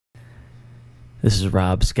This is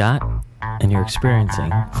Rob Scott, and you're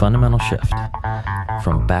experiencing Fundamental Shift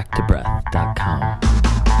from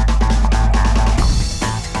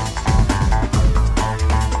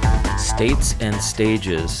BackToBreath.com. States and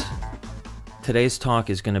stages. Today's talk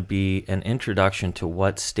is going to be an introduction to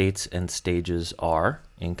what states and stages are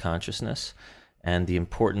in consciousness and the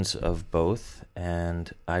importance of both.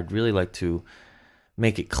 And I'd really like to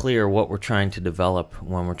make it clear what we're trying to develop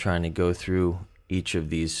when we're trying to go through each of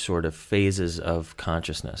these sort of phases of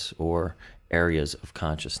consciousness or areas of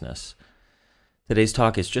consciousness. Today's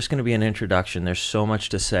talk is just going to be an introduction. There's so much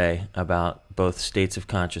to say about both states of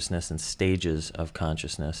consciousness and stages of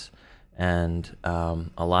consciousness. And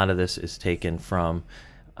a lot of this is taken from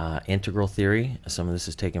integral theory. Some of this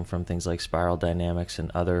is taken from things like spiral dynamics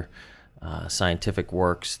and other scientific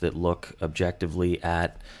works that look objectively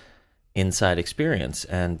at inside experience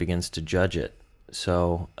and begins to judge it.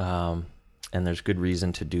 So, and there's good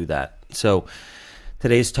reason to do that. So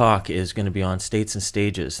today's talk is going to be on states and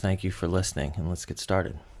stages. Thank you for listening, and let's get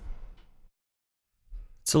started.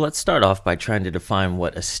 So let's start off by trying to define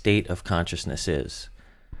what a state of consciousness is.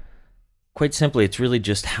 Quite simply, it's really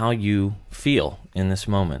just how you feel in this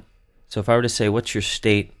moment. So if I were to say, what's your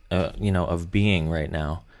state of being right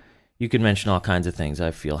now, you could mention all kinds of things.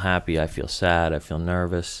 I feel happy, I feel sad, I feel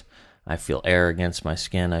nervous, I feel air against my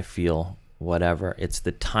skin, I feel whatever. It's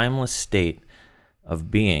the timeless state of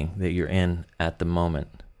being that you're in at the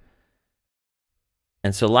moment.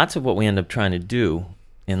 And so lots of what we end up trying to do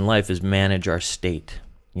in life is manage our state.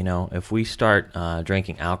 You know, if we start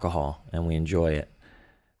drinking alcohol and we enjoy it,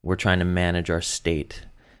 we're trying to manage our state.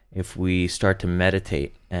 If we start to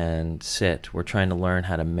meditate and sit, we're trying to learn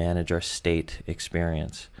how to manage our state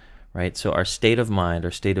experience, right? So our state of mind, our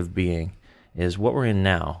state of being is what we're in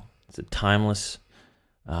now. It's a timeless,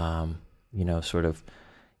 sort of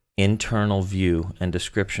internal view and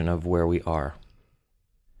description of where we are.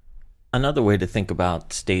 Another way to think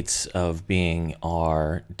about states of being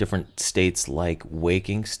are different states like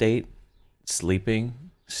waking state, sleeping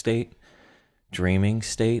state, dreaming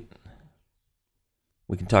state.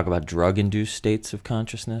 We can talk about drug-induced states of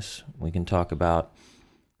consciousness. We can talk about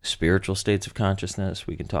spiritual states of consciousness.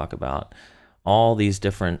 We can talk about all these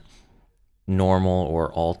different normal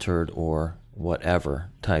or altered or whatever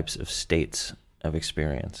types of states of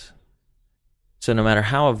experience. So no matter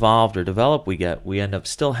how evolved or developed we get, we end up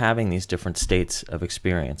still having these different states of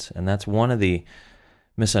experience. And that's one of the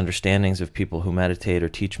misunderstandings of people who meditate or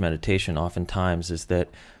teach meditation oftentimes, is that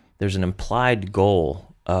there's an implied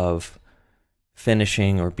goal of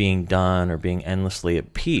finishing or being done or being endlessly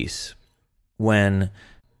at peace, when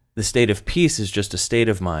the state of peace is just a state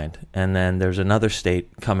of mind, and then there's another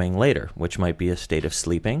state coming later, which might be a state of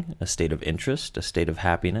sleeping, a state of interest, a state of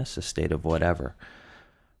happiness, a state of whatever,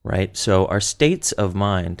 right? So our states of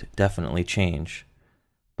mind definitely change,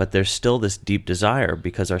 but there's still this deep desire,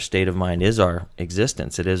 because our state of mind is our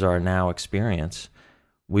existence, it is our now experience.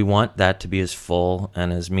 We want that to be as full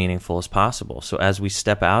and as meaningful as possible. So as we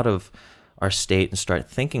step out of our state and start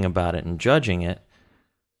thinking about it and judging it,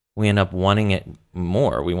 we end up wanting it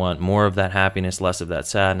more. We want more of that happiness, less of that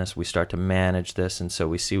sadness. We start to manage this, and so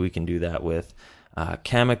we see we can do that with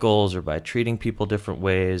chemicals or by treating people different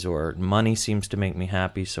ways, or money seems to make me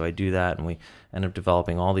happy, so I do that, and we end up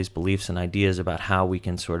developing all these beliefs and ideas about how we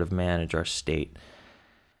can sort of manage our state.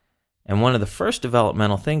 And one of the first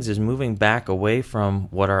developmental things is moving back away from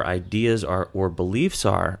what our ideas are or beliefs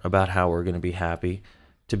are about how we're going to be happy,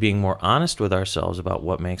 to being more honest with ourselves about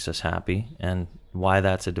what makes us happy. And why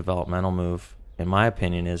that's a developmental move, in my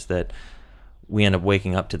opinion, is that we end up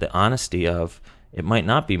waking up to the honesty of, it might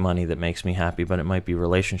not be money that makes me happy, but it might be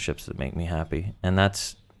relationships that make me happy. And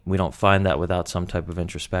we don't find that without some type of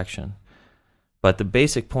introspection. But the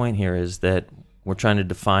basic point here is that we're trying to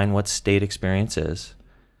define what state experience is,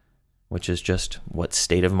 which is just what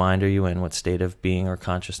state of mind are you in, what state of being or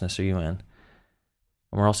consciousness are you in.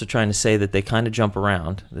 And we're also trying to say that they kind of jump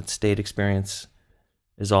around, that state experience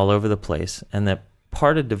is all over the place, and that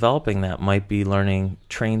part of developing that might be learning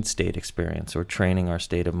trained state experience or training our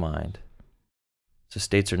state of mind. So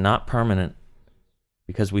states are not permanent,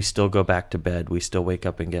 because we still go back to bed, we still wake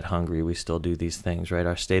up and get hungry, we still do these things, right?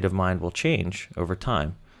 Our state of mind will change over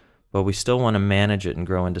time, but we still want to manage it and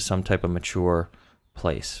grow into some type of mature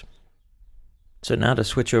place. So now to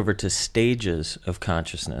switch over to stages of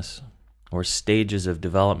consciousness, or stages of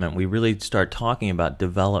development, we really start talking about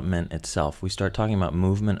development itself. We start talking about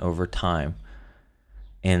movement over time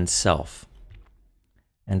in self.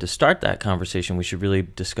 And to start that conversation, we should really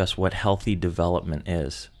discuss what healthy development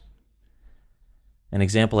is. An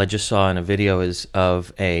example I just saw in a video is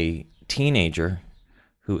of a teenager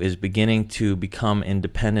who is beginning to become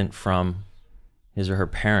independent from his or her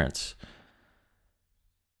parents,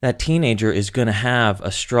 that teenager is going to have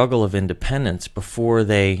a struggle of independence before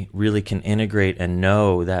they really can integrate and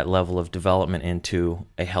know that level of development into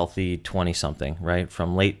a healthy 20-something, right?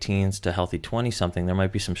 From late teens to healthy 20-something, there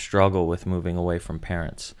might be some struggle with moving away from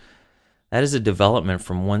parents. That is a development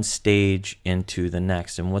from one stage into the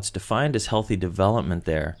next. And what's defined as healthy development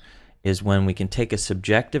there is when we can take a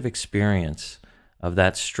subjective experience of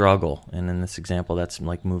that struggle, and in this example, that's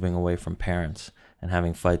like moving away from parents and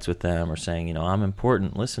having fights with them or saying, I'm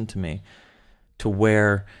important, listen to me, to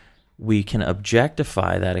where we can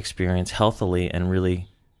objectify that experience healthily and really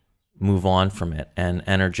move on from it and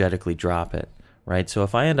energetically drop it, right? So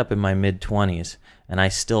if I end up in my mid-20s and I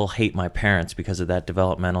still hate my parents because of that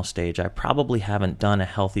developmental stage, I probably haven't done a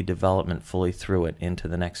healthy development fully through it into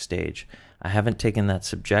the next stage. I haven't taken that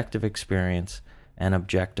subjective experience and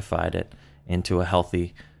objectified it into a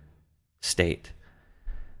healthy state.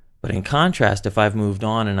 But in contrast, if I've moved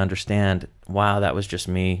on and understand, wow, that was just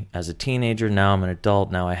me as a teenager, now I'm an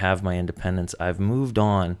adult, now I have my independence, I've moved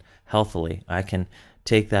on healthily. I can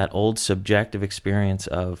take that old subjective experience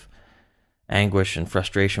of anguish and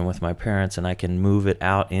frustration with my parents and I can move it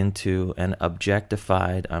out into an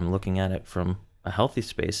objectified, I'm looking at it from a healthy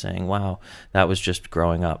space saying, wow, that was just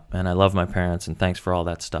growing up and I love my parents and thanks for all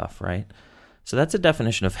that stuff, right? So that's a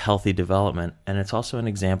definition of healthy development, and it's also an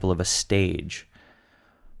example of a stage.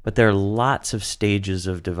 But there are lots of stages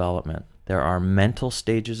of development. There are mental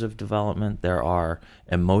stages of development. There are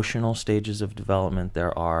emotional stages of development.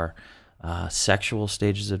 There are sexual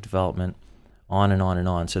stages of development, on and on and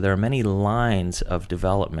on. So there are many lines of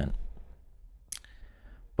development.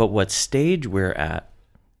 But what stage we're at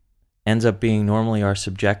ends up being normally our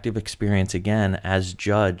subjective experience again as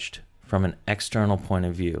judged from an external point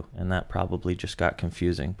of view. And that probably just got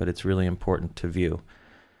confusing, but it's really important to view.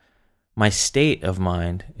 My state of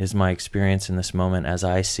mind is my experience in this moment as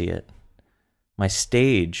I see it. My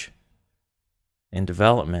stage in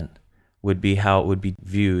development would be how it would be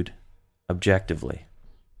viewed objectively.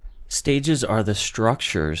 Stages are the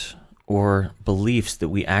structures or beliefs that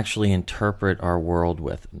we actually interpret our world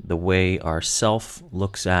with. The way our self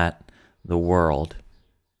looks at the world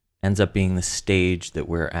ends up being the stage that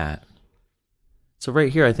we're at. So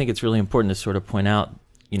right here, I think it's really important to sort of point out,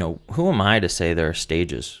 who am I to say there are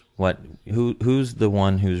stages? Who's the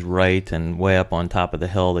one who's right and way up on top of the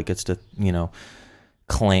hill that gets to,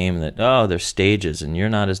 claim that, there's stages and you're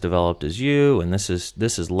not as developed as you and this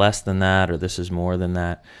is less than that or this is more than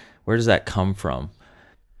that. Where does that come from?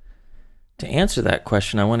 To answer that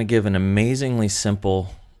question, I want to give an amazingly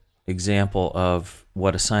simple example of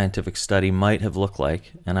what a scientific study might have looked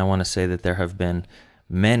like, and I want to say that there have been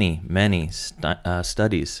many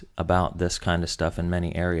studies about this kind of stuff in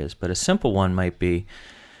many areas, but a simple one might be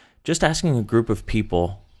just asking a group of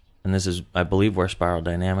people, and this is, I believe, where spiral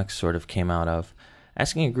dynamics sort of came out of,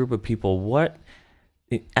 asking a group of people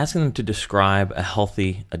asking them to describe a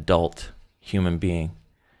healthy adult human being.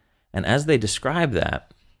 And as they describe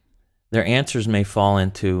that, their answers may fall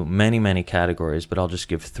into many categories, but I'll just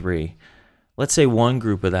give three. Let's say one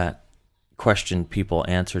group of that questioned people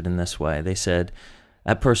answered in this way. They said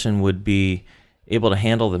that person would be able to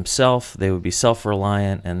handle themselves, they would be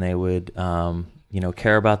self-reliant, and they would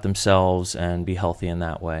care about themselves and be healthy in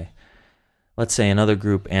that way. Let's say another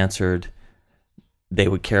group answered they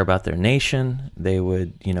would care about their nation, they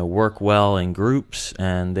would work well in groups,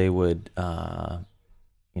 and they would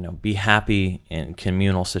be happy in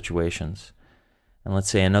communal situations. And let's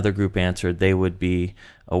say another group answered they would be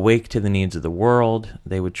awake to the needs of the world,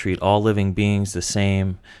 they would treat all living beings the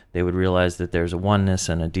same, they would realize that there's a oneness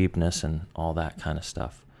and a deepness and all that kind of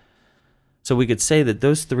stuff. So we could say that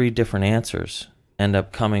those three different answers end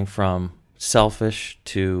up coming from selfish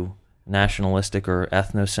to nationalistic or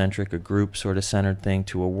ethnocentric, a group sort of centered thing,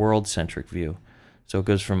 to a world-centric view. So it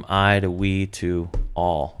goes from I to we to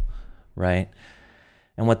all, right?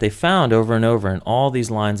 And what they found over and over in all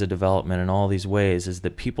these lines of development in all these ways is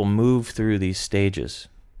that people move through these stages.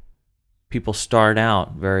 People start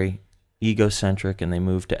out very egocentric and they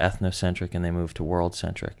move to ethnocentric and they move to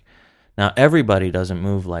world-centric. Now, everybody doesn't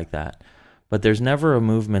move like that, but there's never a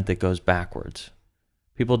movement that goes backwards.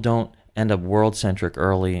 People don't end up world-centric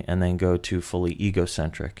early and then go to fully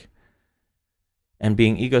egocentric. And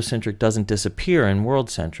being egocentric doesn't disappear in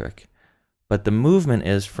world-centric, but the movement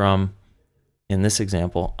is from, in this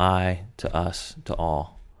example, I to us to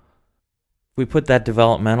all. If we put that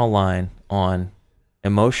developmental line on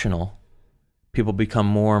emotional, people become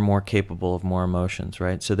more and more capable of more emotions,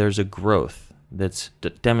 right? So there's a growth that's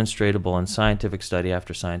demonstrable in scientific study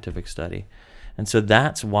after scientific study. And so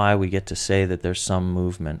that's why we get to say that there's some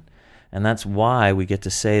movement. And that's why we get to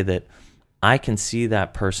say that I can see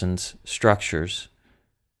that person's structures,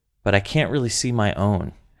 but I can't really see my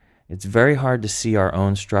own. It's very hard to see our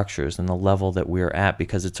own structures and the level that we're at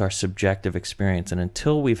because it's our subjective experience. And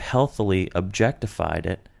until we've healthily objectified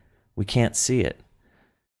it, we can't see it.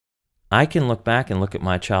 I can look back and look at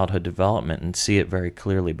my childhood development and see it very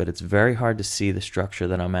clearly, but it's very hard to see the structure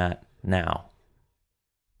that I'm at now.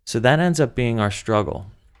 So that ends up being our struggle.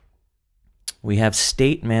 We have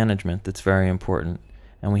state management that's very important,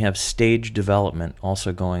 and we have stage development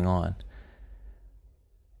also going on.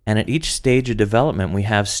 And at each stage of development, we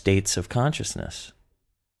have states of consciousness.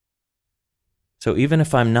 So even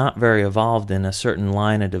if I'm not very evolved in a certain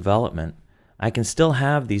line of development, I can still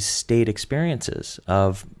have these state experiences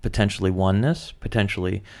of potentially oneness,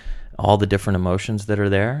 potentially all the different emotions that are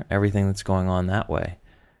there, everything that's going on that way.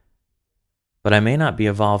 But I may not be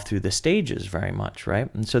evolved through the stages very much,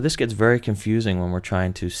 right? And so this gets very confusing when we're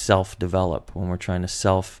trying to self-develop, when we're trying to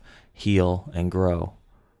self-heal and grow.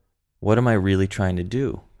 What am I really trying to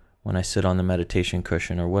do when I sit on the meditation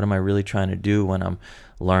cushion? Or what am I really trying to do when I'm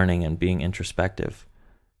learning and being introspective?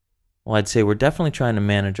 Well, I'd say we're definitely trying to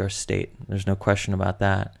manage our state. There's no question about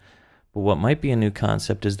that. But what might be a new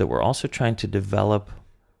concept is that we're also trying to develop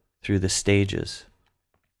through the stages.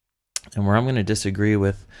 And where I'm going to disagree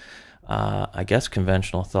with, I guess,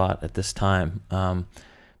 conventional thought at this time,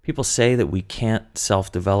 people say that we can't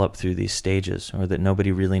self-develop through these stages, or that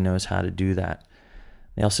nobody really knows how to do that.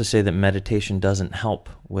 They also say that meditation doesn't help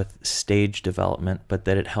with stage development, but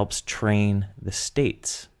that it helps train the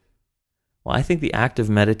states. Well, I think the act of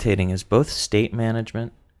meditating is both state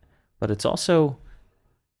management, but it's also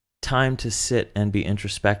time to sit and be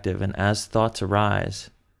introspective. And as thoughts arise,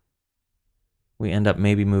 we end up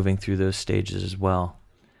maybe moving through those stages as well.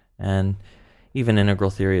 And even integral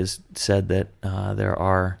theory has said that there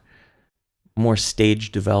are more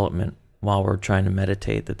stage development while we're trying to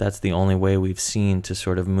meditate, that's the only way we've seen to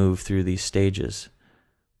sort of move through these stages.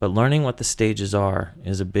 But learning what the stages are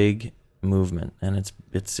is a big movement, and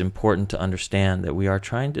it's important to understand that we are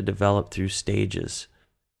trying to develop through stages,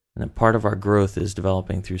 and that part of our growth is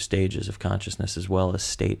developing through stages of consciousness as well as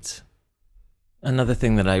states. Another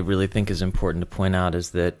thing that I really think is important to point out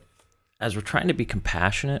is that as we're trying to be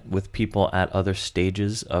compassionate with people at other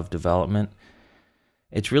stages of development,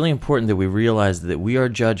 it's really important that we realize that we are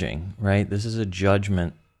judging, right? This is a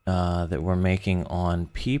judgment that we're making on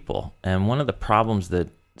people. And one of the problems that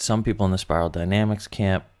some people in the spiral dynamics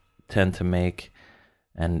camp tend to make,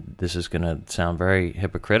 and this is going to sound very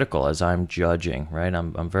hypocritical as I'm judging, right?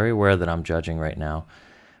 I'm very aware that I'm judging right now,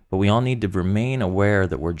 but we all need to remain aware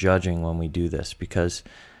that we're judging when we do this, because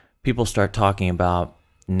people start talking about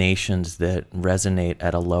nations that resonate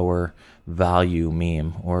at a lower value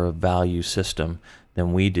meme or a value system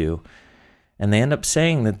than we do, and they end up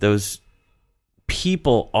saying that those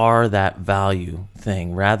people are that value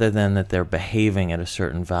thing rather than that they're behaving at a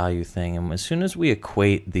certain value thing. And as soon as we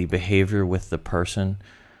equate the behavior with the person,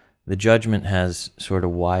 the judgment has sort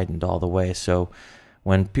of widened all the way. So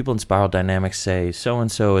when people in spiral dynamics say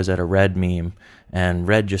so-and-so is at a red meme and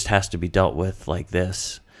red just has to be dealt with like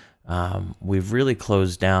this, we've really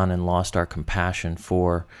closed down and lost our compassion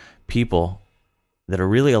for people that are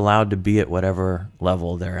really allowed to be at whatever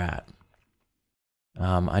level they're at.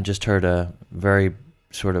 I just heard a very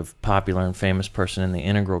sort of popular and famous person in the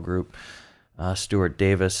Integral group, Stuart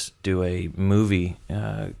Davis, do a movie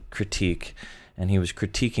critique, and he was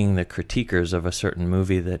critiquing the critiquers of a certain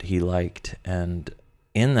movie that he liked, and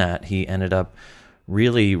in that he ended up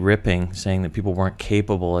really ripping, saying that people weren't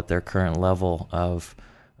capable at their current level of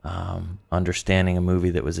understanding a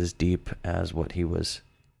movie that was as deep as what he was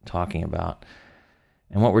talking about.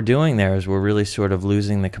 And what we're doing there is we're really sort of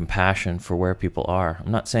losing the compassion for where people are.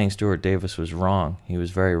 I'm not saying Stuart Davis was wrong. He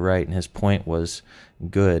was very right, and his point was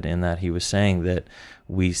good in that he was saying that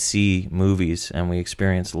we see movies and we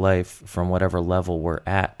experience life from whatever level we're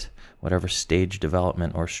at, whatever stage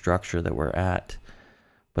development or structure that we're at.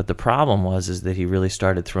 But the problem is that he really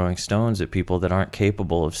started throwing stones at people that aren't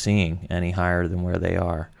capable of seeing any higher than where they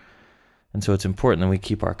are. And so it's important that we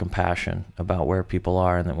keep our compassion about where people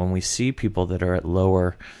are, and that when we see people that are at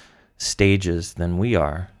lower stages than we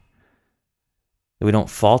are, that we don't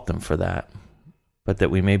fault them for that, but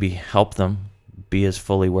that we maybe help them be as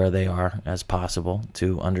fully where they are as possible,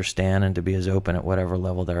 to understand and to be as open at whatever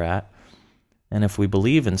level they're at. And if we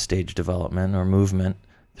believe in stage development or movement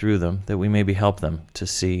through them, that we maybe help them to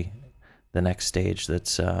see the next stage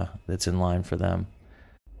that's in line for them.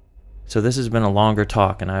 So this has been a longer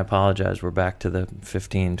talk, and I apologize. We're back to the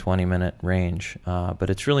 15-20 minute range, but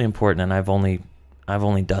it's really important, and I've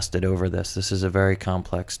only dusted over this. This is a very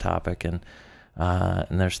complex topic, and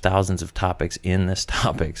And there's thousands of topics in this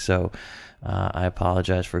topic, so I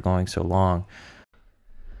apologize for going so long.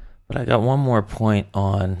 But I got one more point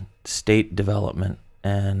on state development.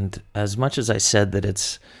 And as much as I said that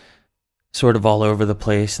it's sort of all over the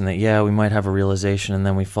place and that, yeah, we might have a realization and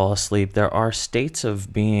then we fall asleep, there are states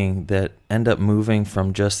of being that end up moving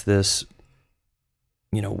from just this,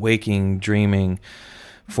 waking, dreaming,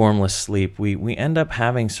 formless sleep. We end up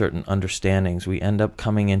having certain understandings. We end up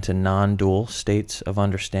coming into non-dual states of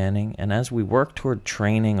understanding. And as we work toward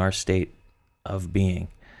training our state of being,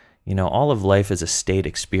 all of life is a state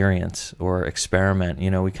experience or experiment.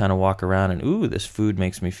 We kind of walk around and, ooh, this food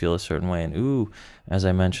makes me feel a certain way. And ooh, as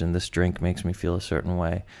I mentioned, this drink makes me feel a certain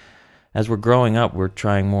way. As we're growing up, we're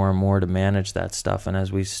trying more and more to manage that stuff. And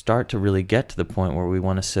as we start to really get to the point where we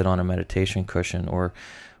want to sit on a meditation cushion or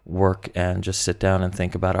work and just sit down and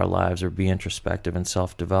think about our lives or be introspective and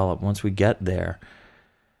self-develop, once we get there,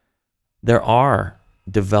 there are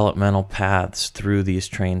developmental paths through these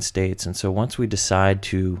trained states. And so once we decide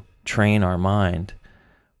to train our mind,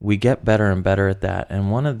 we get better and better at that.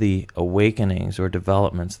 And one of the awakenings or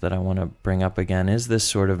developments that I want to bring up again is this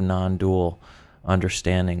sort of non-dual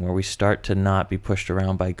understanding where we start to not be pushed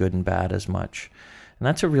around by good and bad as much. And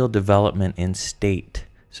that's a real development in state.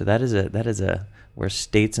 So that is a where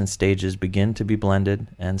states and stages begin to be blended,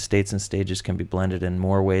 and states and stages can be blended in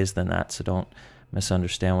more ways than that. So don't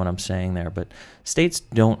misunderstand what I'm saying there. But states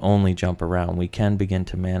don't only jump around. We can begin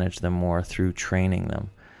to manage them more through training them.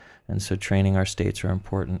 And so training our states are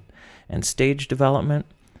important. And stage development,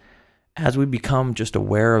 as we become just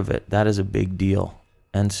aware of it, that is a big deal.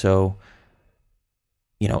 And so,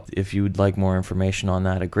 if you would like more information on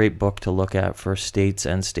that, a great book to look at for states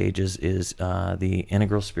and stages is the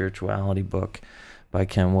Integral Spirituality book by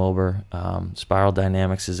Ken Wilber. Spiral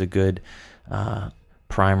Dynamics is a good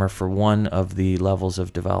primer for one of the levels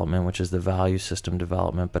of development, which is the value system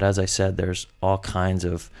development. But as I said, there's all kinds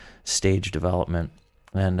of stage development.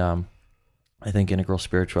 And I think Integral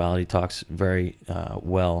Spirituality talks very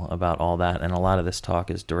well about all that. And a lot of this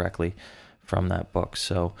talk is directly from that book.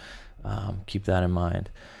 So keep that in mind.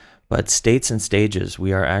 But states and stages,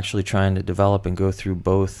 we are actually trying to develop and go through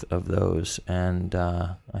both of those. And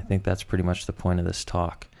I think that's pretty much the point of this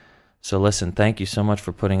talk. So listen, thank you so much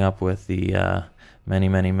for putting up with the many,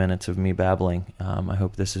 many minutes of me babbling. I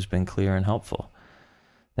hope this has been clear and helpful.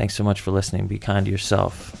 Thanks so much for listening. Be kind to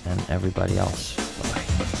yourself and everybody else.